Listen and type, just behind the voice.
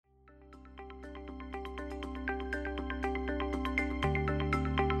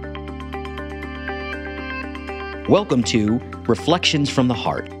Welcome to Reflections from the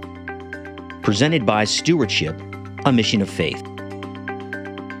Heart, presented by Stewardship, a Mission of Faith.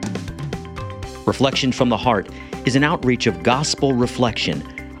 Reflections from the Heart is an outreach of Gospel Reflection,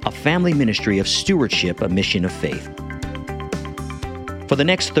 a family ministry of Stewardship, a Mission of Faith. For the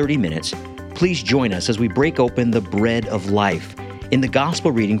next 30 minutes, please join us as we break open the bread of life in the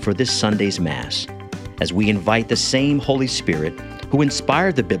Gospel reading for this Sunday's Mass, as we invite the same Holy Spirit who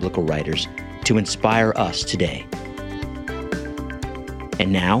inspired the biblical writers to inspire us today.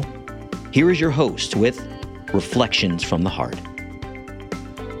 And now, here is your host with Reflections from the Heart.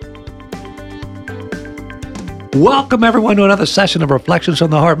 Welcome, everyone, to another session of Reflections from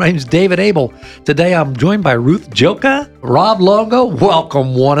the Heart. My name is David Abel. Today, I'm joined by Ruth Joka, Rob Longo.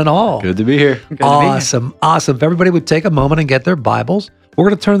 Welcome, one and all. Good to be here. Awesome. If everybody would take a moment and get their Bibles, we're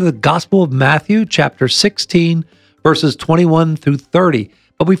going to turn to the Gospel of Matthew, chapter 16, verses 21 through 30.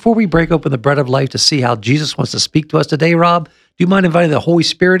 But before we break open the bread of life to see how Jesus wants to speak to us today, Rob, do you mind inviting the Holy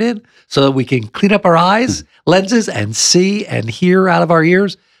Spirit in so that we can clean up our eyes, lenses, and see and hear out of our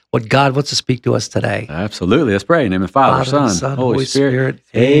ears what God wants to speak to us today? Absolutely. Let's pray. In the name of the Father, Son, Holy Spirit.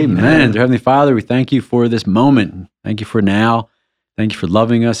 Amen. Amen. Dear Heavenly Father, we thank you for this moment. Thank you for now. Thank you for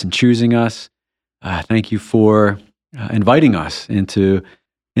loving us and choosing us. Thank you for inviting us into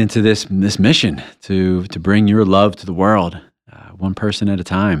this mission to bring your love to the world, one person at a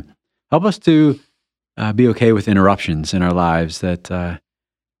time. Help us to be okay with interruptions in our lives, that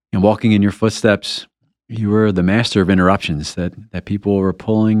in walking in your footsteps, you were the master of interruptions, that people were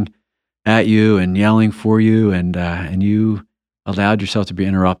pulling at you and yelling for you, and you allowed yourself to be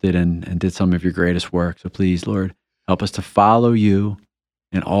interrupted and did some of your greatest work. So please, Lord, help us to follow you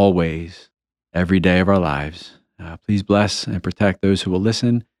in all ways, every day of our lives. Please bless and protect those who will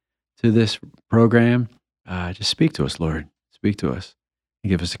listen to this program. Just speak to us, Lord. Speak to us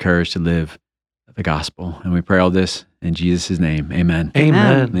and give us the courage to live the gospel. And we pray all this in Jesus' name. Amen.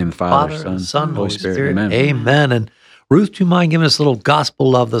 Amen. In the name of the Father, Son, Holy Spirit. Amen. Amen. And Ruth, do you mind giving us a little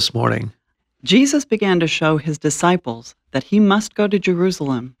gospel love this morning? Jesus began to show his disciples that he must go to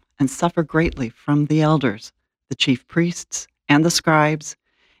Jerusalem and suffer greatly from the elders, the chief priests, and the scribes,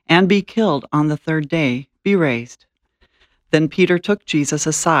 and be killed on the third day, be raised. Then Peter took Jesus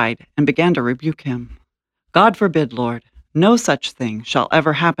aside and began to rebuke him. God forbid, Lord, no such thing shall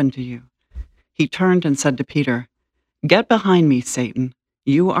ever happen to you. He turned and said to Peter, "Get behind me, Satan.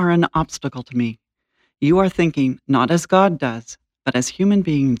 You are an obstacle to me. You are thinking not as God does, but as human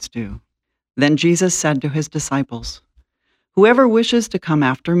beings do." Then Jesus said to his disciples, "Whoever wishes to come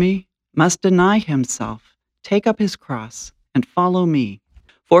after me must deny himself, take up his cross, and follow me.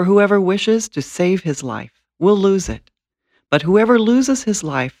 For whoever wishes to save his life will lose it, but whoever loses his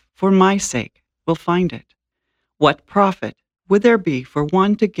life for my sake will find it. What profit would there be for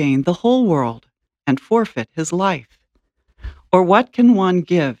one to gain the whole world and forfeit his life? Or what can one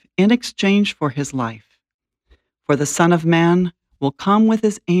give in exchange for his life? For the Son of Man will come with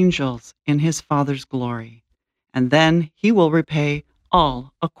his angels in his Father's glory, and then he will repay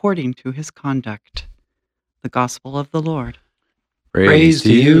all according to his conduct." The Gospel of the Lord. Praise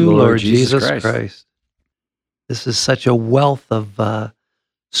to you, Lord Jesus Christ. This is such a wealth of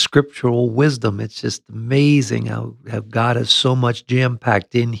scriptural wisdom. It's just amazing how God has so much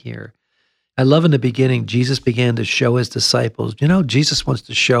jam-packed in here. I love in the beginning, Jesus began to show his disciples. Jesus wants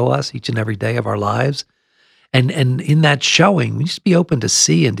to show us each and every day of our lives. And in that showing, we just be open to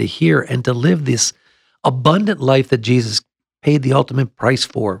see and to hear and to live this abundant life that Jesus paid the ultimate price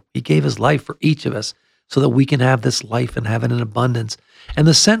for. He gave his life for each of us so that we can have this life and have it in abundance. And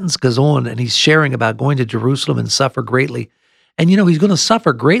the sentence goes on, and he's sharing about going to Jerusalem and suffer greatly. And he's going to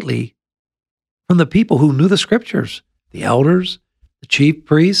suffer greatly from the people who knew the scriptures, the elders, the chief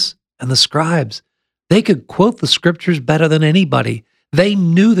priests, and the scribes. They could quote the scriptures better than anybody. They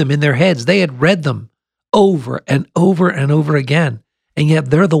knew them in their heads. They had read them over and over and over again. And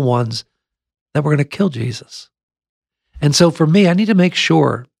yet they're the ones that were going to kill Jesus. And so for me, I need to make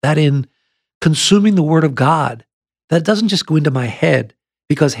sure that in consuming the word of God, that it doesn't just go into my head,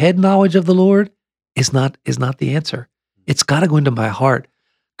 because head knowledge of the Lord is not the answer. It's got to go into my heart.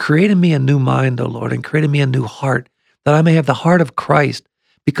 Create in me a new mind, O Lord, and create in me a new heart, that I may have the heart of Christ.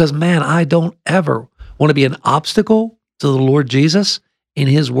 Because, man, I don't ever want to be an obstacle to the Lord Jesus in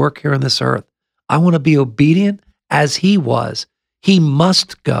his work here on this earth. I want to be obedient as he was. He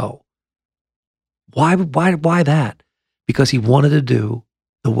must go. Why that? Because he wanted to do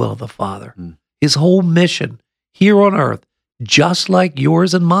the will of the Father. His whole mission here on earth, just like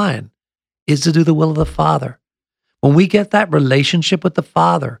yours and mine, is to do the will of the Father. When we get that relationship with the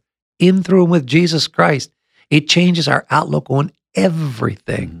Father, in, through, and with Jesus Christ, it changes our outlook on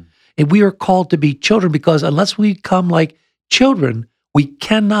everything. And we are called to be children, because unless we become like children, we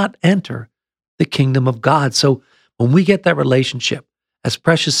cannot enter the kingdom of God. So when we get that relationship as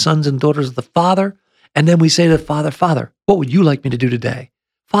precious sons and daughters of the Father, and then we say to the Father, Father, what would you like me to do today?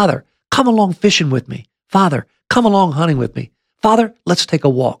 Father, come along fishing with me. Father, come along hunting with me. Father, let's take a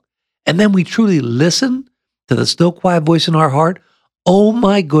walk. And then we truly listen to the still quiet voice in our heart. Oh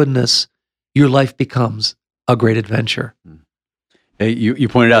my goodness, your life becomes a great adventure. Hey, you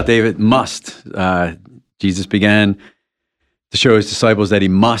pointed out, David, must. Jesus began to show his disciples that he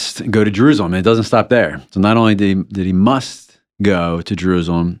must go to Jerusalem. And it doesn't stop there. So not only did he must go to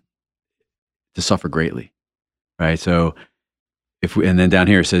Jerusalem to suffer greatly, right? So and then down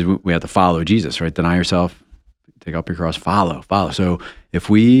here it says we have to follow Jesus, right? Deny yourself, take up your cross, follow. So if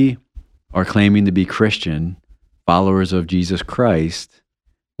we are claiming to be Christian, followers of Jesus Christ,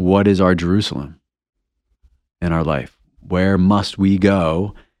 what is our Jerusalem in our life? Where must we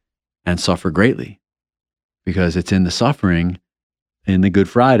go and suffer greatly? Because it's in the suffering in the Good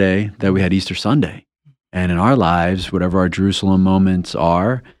Friday that we had Easter Sunday. And in our lives, whatever our Jerusalem moments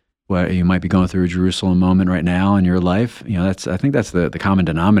are, where you might be going through a Jerusalem moment right now in your life, I think that's the common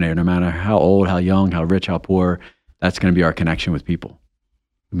denominator. No matter how old, how young, how rich, how poor, that's going to be our connection with people.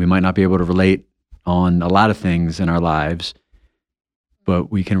 We might not be able to relate on a lot of things in our lives,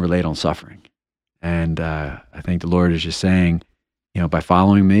 but we can relate on suffering. And I think the Lord is just saying, by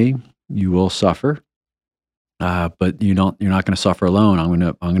following me, you will suffer, but you're not going to suffer alone.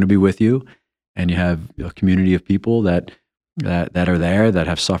 I'm going to be with you, and you have a community of people that are there that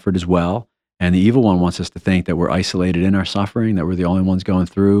have suffered as well. And the evil one wants us to think that we're isolated in our suffering, that we're the only ones going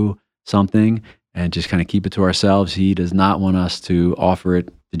through something, and just kind of keep it to ourselves. He does not want us to offer it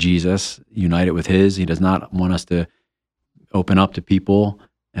to Jesus, unite it with his. He does not want us to open up to people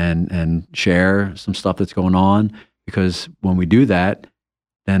and share some stuff that's going on, because when we do that,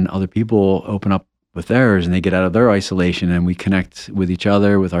 then other people open up with theirs and they get out of their isolation, and we connect with each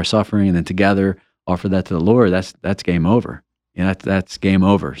other with our suffering, and then together offer that to the Lord. That's game over. That's game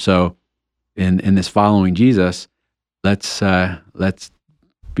over. So in this following Jesus, let's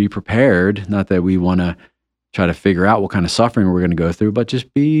be prepared. Not that we want to try to figure out what kind of suffering we're going to go through, but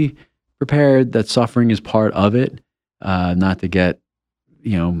just be prepared that suffering is part of it. Not to get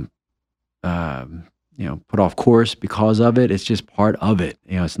put off course because of it. It's just part of it.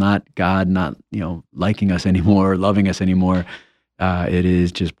 It's not God not liking us anymore, loving us anymore. It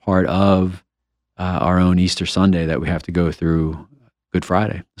is just part of our own Easter Sunday that we have to go through Good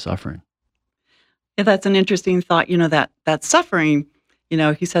Friday, the suffering. Yeah, that's an interesting thought. That suffering,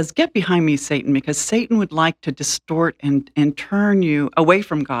 he says, get behind me, Satan, because Satan would like to distort and turn you away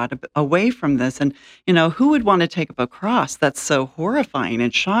from God, away from this. And, who would want to take up a cross? That's so horrifying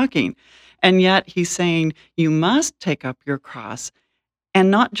and shocking. And yet he's saying you must take up your cross,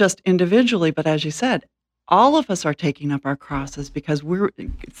 and not just individually, but as you said, all of us are taking up our crosses, because we're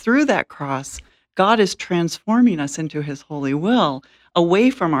through that cross, God is transforming us into his holy will,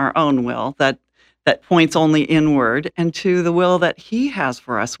 away from our own will that points only inward, and to the will that he has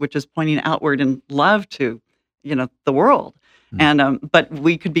for us, which is pointing outward in love to, the world. Mm-hmm. And but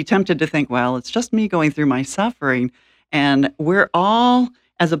we could be tempted to think, well, it's just me going through my suffering, and we're all,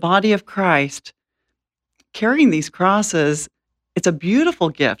 as a body of Christ, carrying these crosses. It's a beautiful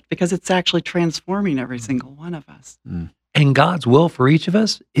gift, because it's actually transforming every single one of us. Mm. And God's will for each of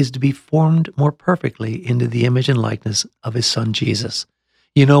us is to be formed more perfectly into the image and likeness of his son, Jesus.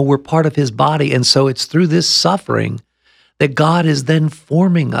 We're part of his body. And so it's through this suffering that God is then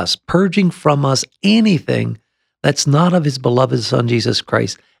forming us, purging from us anything that's not of his beloved son, Jesus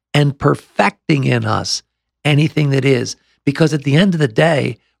Christ, and perfecting in us anything that is. Because at the end of the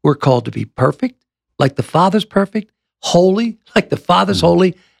day, we're called to be perfect, like the Father's perfect, holy, like the Father's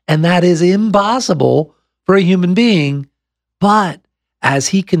holy, and that is impossible for a human being. But as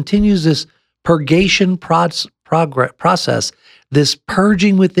he continues this purgation process, this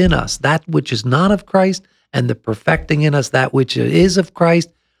purging within us, that which is not of Christ, and the perfecting in us that which is of Christ,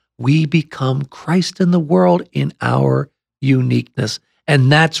 we become Christ in the world in our uniqueness.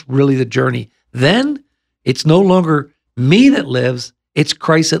 And that's really the journey. Then it's no longer me that lives, it's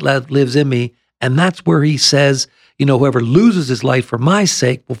Christ that lives in me. And that's where he says, whoever loses his life for my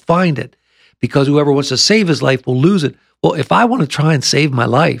sake will find it, because whoever wants to save his life will lose it. Well, if I want to try and save my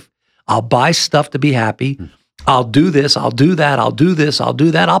life, I'll buy stuff to be happy. I'll do this, I'll do that, I'll do this, I'll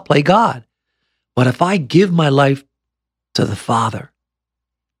do that. I'll play God. But if I give my life to the Father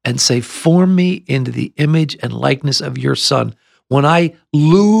and say, form me into the image and likeness of your Son, when I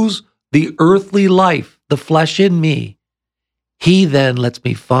lose the earthly life, the flesh in me, he then lets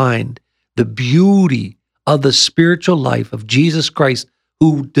me find the beauty of the spiritual life of Jesus Christ,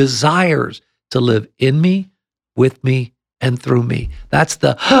 who desires to live in me, with me, and through me. That's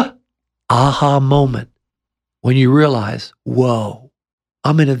the aha moment when you realize, whoa,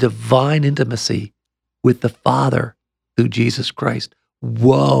 I'm in a divine intimacy with the Father through Jesus Christ.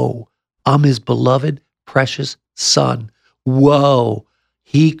 Whoa, I'm his beloved, precious Son. Whoa,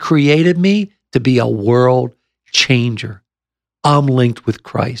 he created me to be a world changer. I'm linked with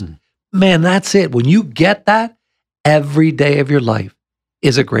Christ. Man, that's it. When you get that, every day of your life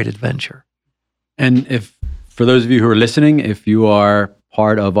is a great adventure. And if, for those of you who are listening, if you are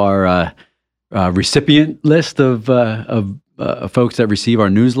part of our recipient list of folks that receive our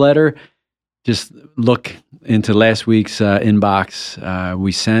newsletter, just look into last week's inbox.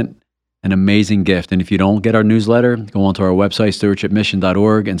 We sent an amazing gift. And if you don't get our newsletter, go onto our website,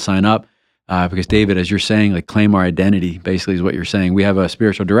 stewardshipmission.org, and sign up. Because David, as you're saying, like, claim our identity, basically is what you're saying. We have a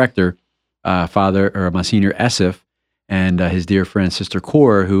spiritual director, Monsignor Esif, and his dear friend, Sister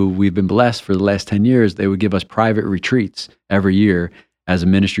Core, who we've been blessed for the last 10 years. They would give us private retreats every year as a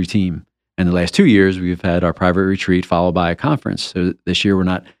ministry team. And the last 2 years, we've had our private retreat followed by a conference. So this year, we're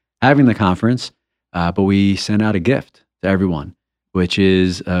not having the conference, but we sent out a gift to everyone, which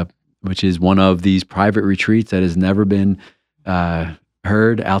is one of these private retreats that has never been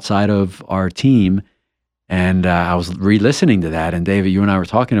heard outside of our team. And I was re-listening to that. And David, you and I were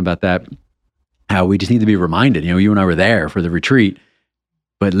talking about that, how we just need to be reminded. You and I were there for the retreat,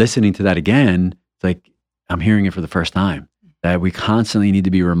 but listening to that again, it's like I'm hearing it for the first time, that we constantly need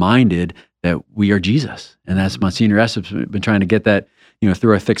to be reminded that we are Jesus. And that's Monsignor Essop's been trying to get that,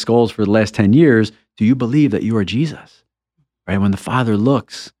 through our thick skulls for the last 10 years. Do you believe that you are Jesus? Right? When the Father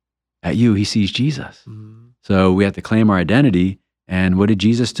looks at you, he sees Jesus. Mm-hmm. So we have to claim our identity. And what did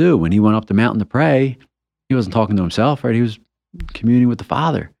Jesus do? When he went up the mountain to pray, he wasn't talking to himself, right? He was communing with the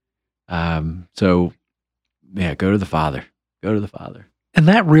Father. Go to the Father. Go to the Father. And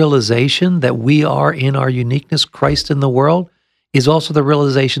that realization that we are in our uniqueness, Christ in the world, is also the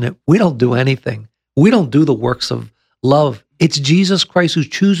realization that we don't do anything. We don't do the works of love. It's Jesus Christ who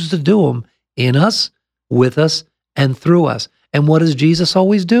chooses to do them in us, with us, and through us. And what does Jesus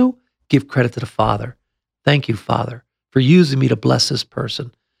always do? Give credit to the Father. Thank you, Father, for using me to bless this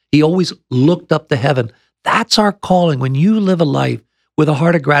person. He always looked up to heaven. That's our calling. When you live a life with a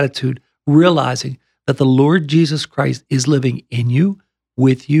heart of gratitude, realizing that the Lord Jesus Christ is living in you,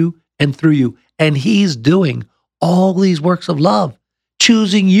 with you, and through you. And he's doing all these works of love,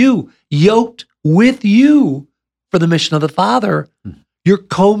 choosing you, yoked with you for the mission of the Father. Your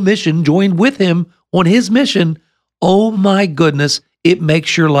co-mission, joined with him on his mission. Oh my goodness, it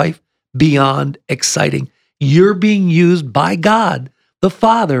makes your life beyond exciting. You're being used by God, the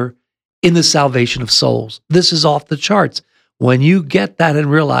Father, in the salvation of souls. This is off the charts. When you get that and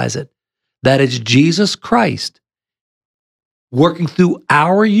realize it, that it's Jesus Christ working through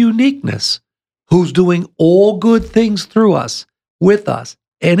our uniqueness, who's doing all good things through us, with us,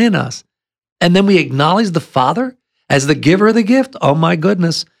 and in us. And then we acknowledge the Father as the giver of the gift. Oh my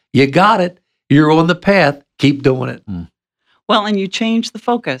goodness, you got it. You're on the path. Keep doing it. Well, and you change the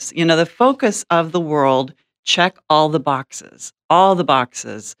focus. The focus of the world, check all the boxes.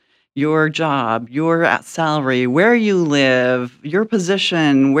 Your job, your salary, where you live, your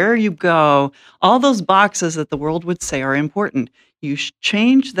position, where you go, all those boxes that the world would say are important. You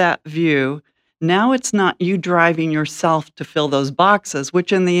change that view. Now it's not you driving yourself to fill those boxes,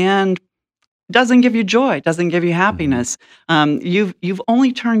 which in the end doesn't give you joy, doesn't give you happiness. You've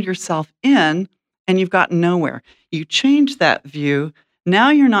only turned yourself in and you've gotten nowhere. You change that view. Now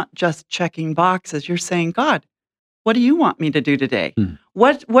you're not just checking boxes. You're saying, God, what do you want me to do today?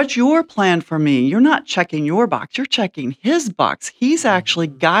 What's your plan for me? You're not checking your box. You're checking his box. He's actually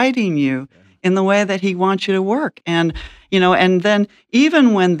guiding you in the way that he wants you to work. And, and then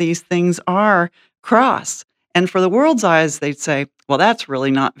even when these things are cross, and for the world's eyes, they'd say, well, that's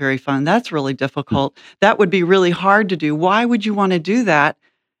really not very fun. That's really difficult. That would be really hard to do. Why would you want to do that?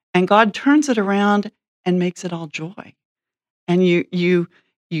 And God turns it around and makes it all joy. And you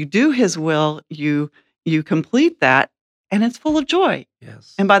do his will, you complete that, and it's full of joy.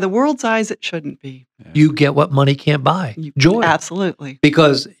 Yes. And by the world's eyes, it shouldn't be. You get what money can't buy. Joy. Absolutely.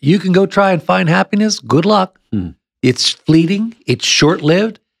 Because you can go try and find happiness. Good luck. It's fleeting. It's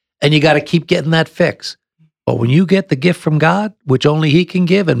short-lived. And you got to keep getting that fix. But when you get the gift from God, which only he can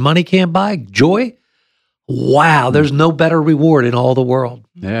give and money can't buy, joy, wow, there's no better reward in all the world.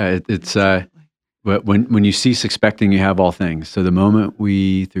 Yeah, it's but when you cease expecting, you have all things. So the moment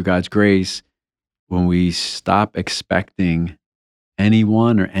we, through God's grace, when we stop expecting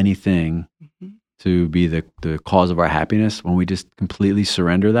anyone or anything to be the cause of our happiness, when we just completely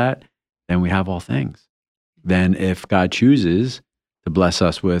surrender that, then we have all things. Then if God chooses to bless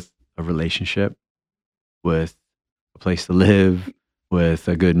us with a relationship, with a place to live, with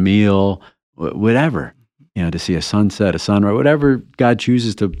a good meal, whatever, to see a sunset, a sunrise, whatever God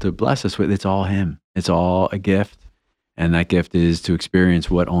chooses to bless us with, it's all Him. It's all a gift. And that gift is to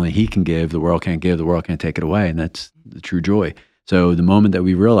experience what only He can give. The world can't give, the world can't take it away. And that's the true joy. So the moment that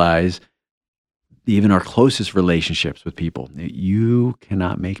we realize, even our closest relationships with people, you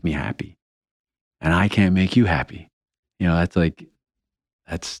cannot make me happy, and I can't make you happy.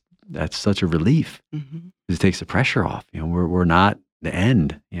 That's such a relief. Mm-hmm. It takes the pressure off. We're not the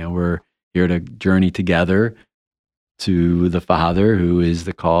end. We're here to journey together to the Father, who is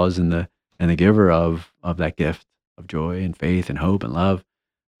the cause and the giver of that gift of joy and faith and hope and love.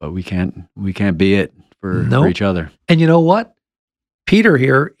 But we can't be it for each other. And you know what? Peter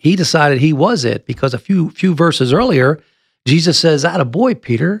here, he decided he was it, because a few verses earlier, Jesus says, "Attaboy,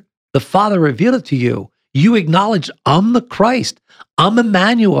 Peter, the Father revealed it to you. You acknowledge I'm the Christ. I'm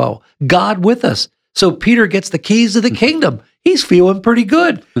Emmanuel, God with us." So Peter gets the keys to the kingdom. He's feeling pretty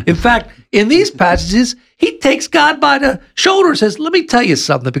good. In fact, in these passages, he takes God by the shoulder and says, "Let me tell you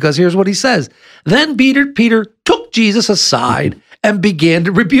something," because here's what he says. Then Peter took Jesus aside and began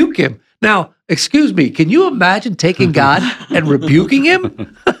to rebuke him. Now, excuse me, can you imagine taking God and rebuking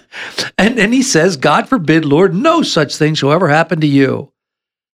him? and he says, "God forbid, Lord, no such thing shall ever happen to you."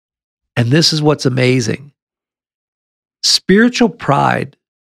 And this is what's amazing. Spiritual pride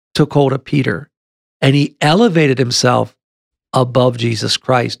took hold of Peter, and he elevated himself above Jesus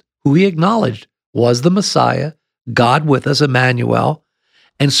Christ, who he acknowledged was the Messiah, God with us, Emmanuel.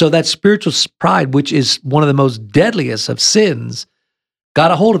 And so that spiritual pride, which is one of the most deadliest of sins,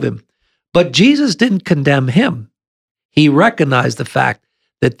 got a hold of him. But Jesus didn't condemn him. He recognized the fact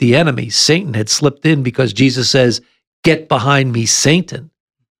that the enemy, Satan, had slipped in, because Jesus says, "Get behind me, Satan."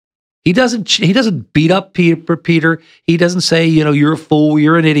 He doesn't beat up Peter. He doesn't say, "You're a fool,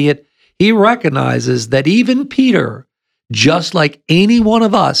 you're an idiot." He recognizes that even Peter, just like any one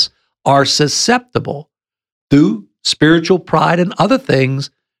of us, are susceptible through spiritual pride and other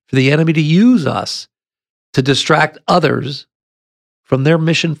things for the enemy to use us to distract others from their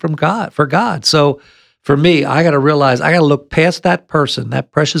mission for God. So for me, I got to realize, I got to look past that person,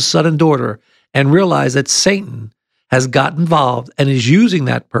 that precious son and daughter, and realize that Satan has got involved and is using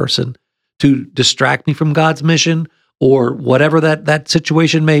that person to distract me from God's mission, or whatever that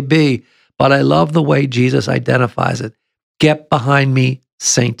situation may be. But I love the way Jesus identifies it. Get behind me,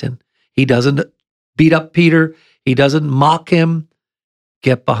 Satan. He doesn't beat up Peter. He doesn't mock him.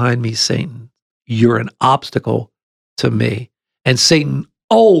 Get behind me, Satan. You're an obstacle to me. And Satan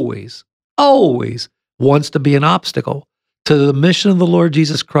always, always wants to be an obstacle to the mission of the Lord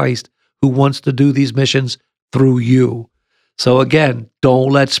Jesus Christ, who wants to do these missions through you. So again,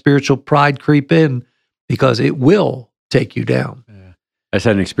 don't let spiritual pride creep in, because it will take you down. Yeah. I just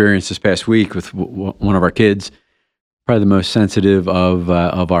had an experience this past week with one of our kids, probably the most sensitive of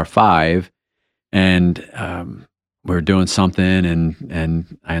our five, and we were doing something,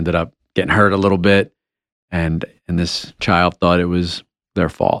 and I ended up getting hurt a little bit, and this child thought it was their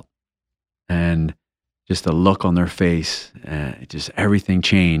fault, and just the look on their face, just everything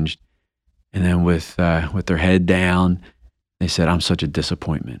changed. And then with their head down, they said, "I'm such a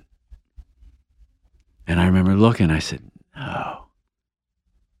disappointment." And I remember looking, I said, "No."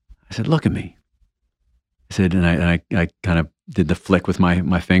 I said, "Look at me." I said, and I kind of did the flick with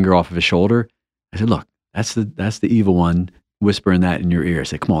my finger off of his shoulder. I said, "Look, that's the evil one whispering that in your ear." I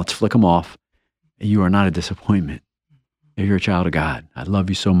said, "Come on, let's flick him off. You are not a disappointment. You're a child of God. I love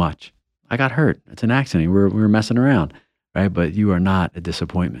you so much. I got hurt. It's an accident. We were messing around, right? But you are not a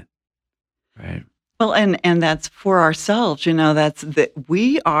disappointment, right?" Well, and that's for ourselves, that's that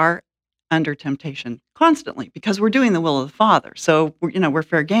we are under temptation constantly, because we're doing the will of the Father. So, we're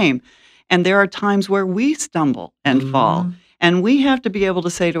fair game. And there are times where we stumble and fall. And we have to be able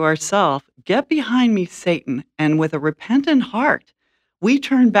to say to ourselves, "Get behind me, Satan." And with a repentant heart, we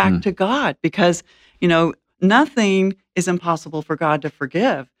turn back to God, because, nothing is impossible for God to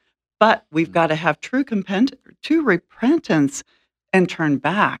forgive. But we've got to have true repentance and turn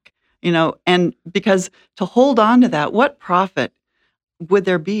back. And because to hold on to that, what profit would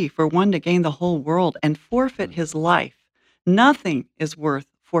there be for one to gain the whole world and forfeit his life? Nothing is worth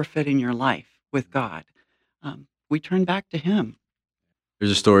forfeiting your life with God. We turn back to him.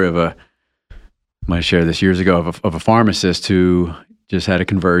 There's a story I might have shared this years ago, of a pharmacist who just had a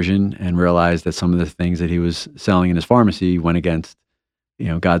conversion and realized that some of the things that he was selling in his pharmacy went against,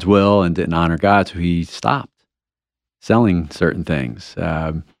 God's will and didn't honor God. So he stopped selling certain things.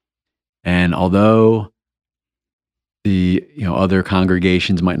 And although the other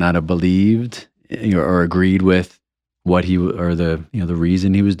congregations might not have believed or agreed with what he or the the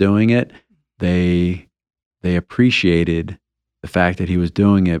reason he was doing it. They appreciated the fact that he was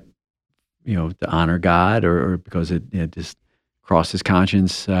doing it, to honor God or because it just crossed his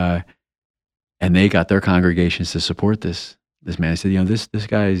conscience, and they got their congregations to support this man. They said, this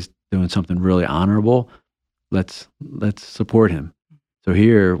guy's doing something really honorable. Let's support him. So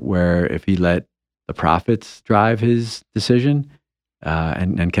here, where if he let the prophets drive his decision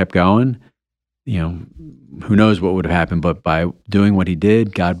and kept going, who knows what would have happened. But by doing what he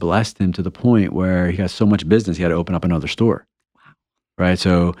did, God blessed him to the point where he got so much business, he had to open up another store. Wow. Right.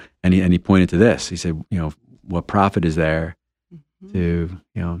 So, and he pointed to this. He said, what profit is there to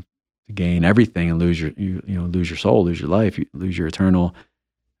gain everything and lose your soul, lose your life, lose your eternal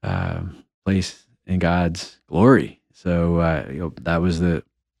place in God's glory. So that was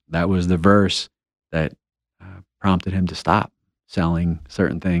the verse that prompted him to stop selling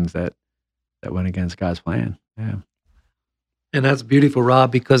certain things that went against God's plan. Yeah. And that's beautiful,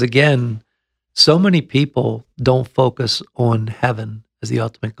 Rob, because again, so many people don't focus on heaven as the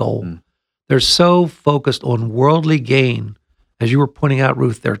ultimate goal. They're so focused on worldly gain, as you were pointing out,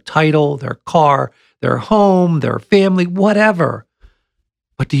 Ruth, their title, their car, their home, their family, whatever.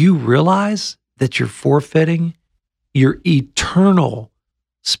 But do you realize that you're forfeiting your eternal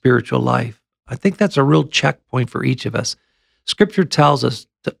spiritual life? I think that's a real checkpoint for each of us. Scripture tells us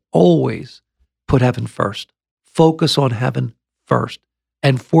to always put heaven first. Focus on heaven first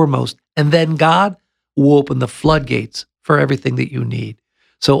and foremost. And then God will open the floodgates for everything that you need.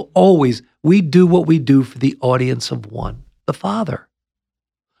 So always, we do what we do for the audience of one, the Father.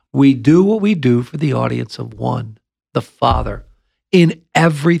 We do what we do for the audience of one, the Father. In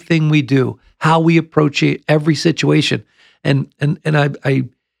everything we do, how we approach every situation. And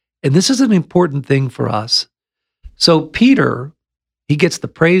this is an important thing for us. So Peter, he gets the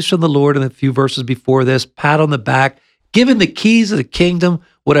praise from the Lord in a few verses before this, pat on the back, given the keys of the kingdom,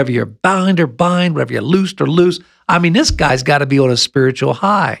 whatever you're bound or bind, whatever you're loosed or loose. I mean, this guy's got to be on a spiritual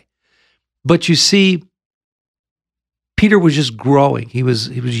high. But you see, Peter was just growing. He was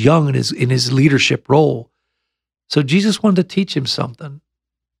young in his leadership role. So Jesus wanted to teach him something.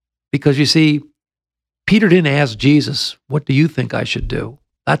 Because you see, Peter didn't ask Jesus, what do you think I should do?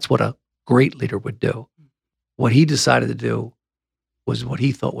 That's what a great leader would do. What he decided to do was what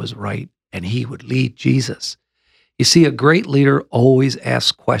he thought was right, and he would lead Jesus. You see, a great leader always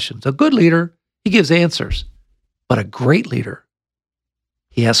asks questions. A good leader, he gives answers. But a great leader,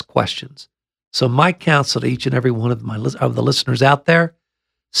 he asks questions. So my counsel to each and every one of the listeners out there,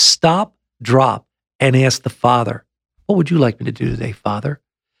 stop, drop, and ask the Father, what would you like me to do today, Father?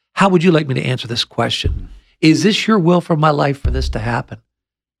 How would you like me to answer this question? Is this your will for my life for this to happen?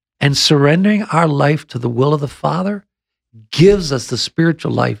 And surrendering our life to the will of the Father gives us the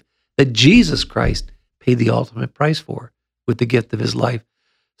spiritual life that Jesus Christ paid the ultimate price for with the gift of his life.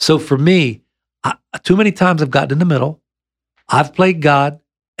 So for me, too many times I've gotten in the middle. I've played God,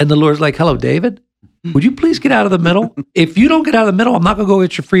 and the Lord's like, hello, David, would you please get out of the middle? If you don't get out of the middle, I'm not going to go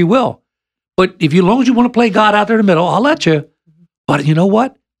at your free will. But as long as you want to play God out there in the middle, I'll let you. But you know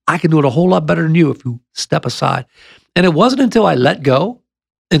what? I can do it a whole lot better than you if you step aside. And it wasn't until I let go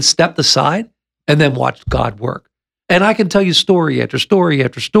and stepped aside and then watched God work. And I can tell you story after story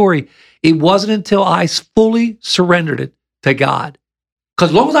after story. It wasn't until I fully surrendered it to God.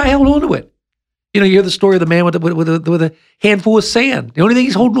 Because as long as I held on to it, you hear the story of the man with a handful of sand. The only thing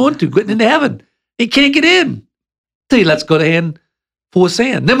he's holding on to, getting into heaven. He can't get in. So he lets go of the handful of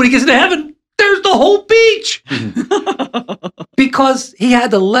sand. Then when he gets into heaven, there's the whole beach. Because he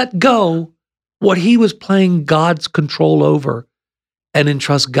had to let go what he was playing God's control over and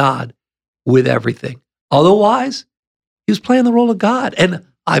entrust God with everything. Otherwise, he was playing the role of God. And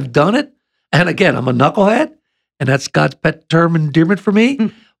I've done it. And again, I'm a knucklehead. And that's God's pet term endearment for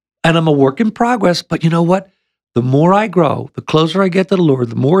me. And I'm a work in progress. But you know what? The more I grow, the closer I get to the Lord,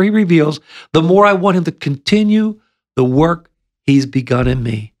 the more he reveals, the more I want him to continue the work he's begun in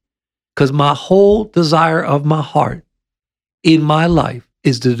me. Because my whole desire of my heart in my life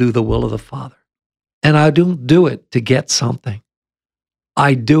is to do the will of the Father. And I don't do it to get something.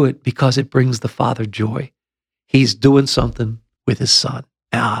 I do it because it brings the Father joy. He's doing something with his Son.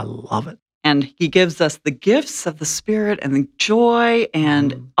 And I love it. And he gives us the gifts of the Spirit and the joy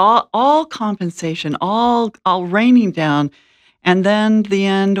and all compensation, all raining down. And then the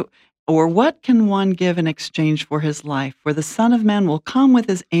end, or what can one give in exchange for his life? For the Son of Man will come with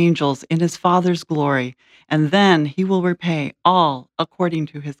his angels in his Father's glory, and then he will repay all according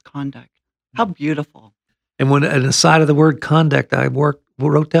to his conduct. How beautiful. And when at the side of the word conduct, I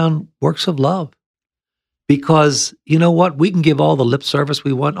wrote down works of love. Because you know what? We can give all the lip service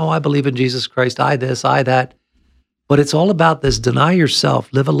we want. Oh, I believe in Jesus Christ. I this, I that. But it's all about this: deny yourself,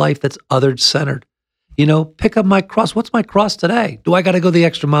 live a life that's other-centered. Pick up my cross. What's my cross today? Do I got to go the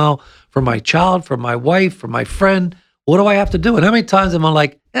extra mile for my child, for my wife, for my friend? What do I have to do? And how many times am I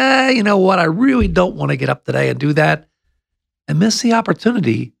like, you know what? I really don't want to get up today and do that, and miss the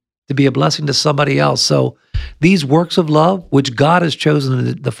opportunity to be a blessing to somebody else. So these works of love, which God has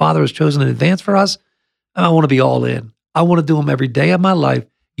chosen, the Father has chosen in advance for us, I want to be all in. I want to do them every day of my life.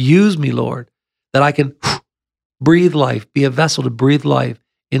 Use me, Lord, that I can breathe life, be a vessel to breathe life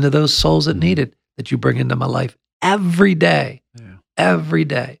into those souls that need it, that you bring into my life every day, every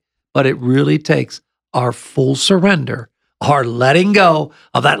day. But it really takes our full surrender, our letting go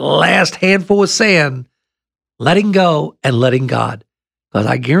of that last handful of sand, letting go and letting God. Because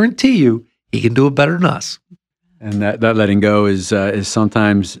I guarantee you, he can do it better than us. And that letting go is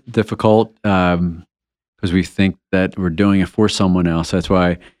sometimes difficult because we think that we're doing it for someone else. That's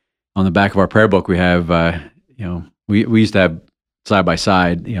why on the back of our prayer book we have, we used to have side by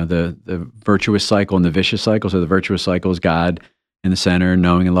side, the virtuous cycle and the vicious cycle. So the virtuous cycle is God in the center,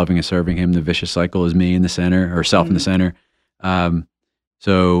 knowing and loving and serving him. The vicious cycle is me in the center, or self in the center.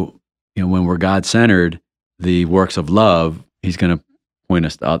 So when we're God-centered, the works of love, he's going to point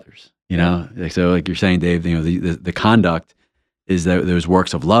us to others, So like you're saying, Dave, the conduct is that there's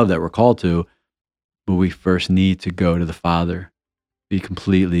works of love that we're called to, but we first need to go to the Father, be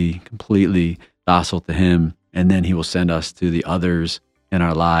completely docile to him, and then he will send us to the others in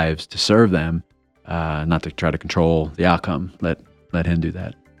our lives to serve them, not to try to control the outcome. Let him do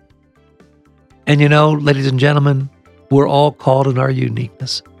that. And ladies and gentlemen, we're all called in our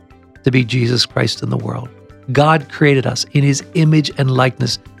uniqueness to be Jesus Christ in the world. God created us in his image and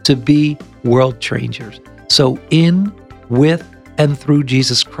likeness to be world changers. So in, with, and through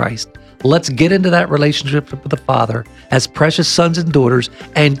Jesus Christ, let's get into that relationship with the Father as precious sons and daughters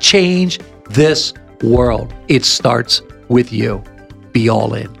and change this world. It starts with you. Be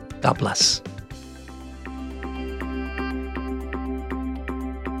all in. God bless.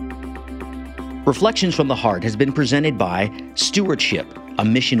 Reflections from the Heart has been presented by Stewardship, a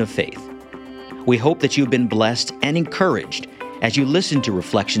Mission of Faith. We hope that you've been blessed and encouraged as you listen to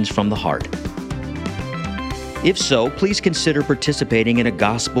Reflections from the Heart. If so, please consider participating in a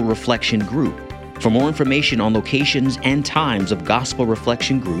gospel reflection group. For more information on locations and times of gospel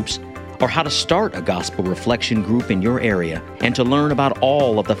reflection groups, or how to start a gospel reflection group in your area, and to learn about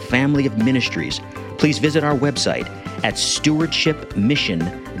all of the family of ministries, please visit our website at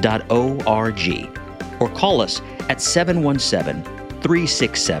stewardshipmission.org or call us at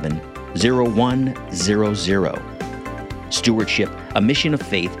 717-367-0100. Stewardship, a Mission of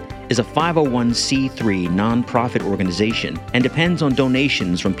Faith, is a 501c3 nonprofit organization and depends on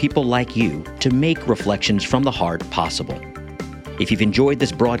donations from people like you to make Reflections from the Heart possible. If you've enjoyed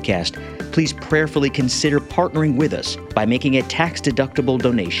this broadcast, please prayerfully consider partnering with us by making a tax-deductible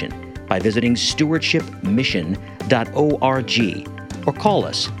donation by visiting stewardshipmission.org or call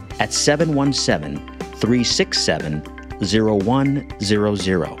us at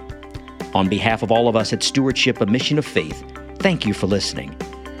 717-367-0100. On behalf of all of us at Stewardship, a Mission of Faith, thank you for listening.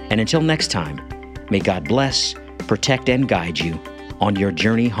 And until next time, may God bless, protect, and guide you on your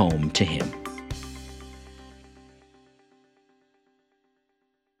journey home to Him.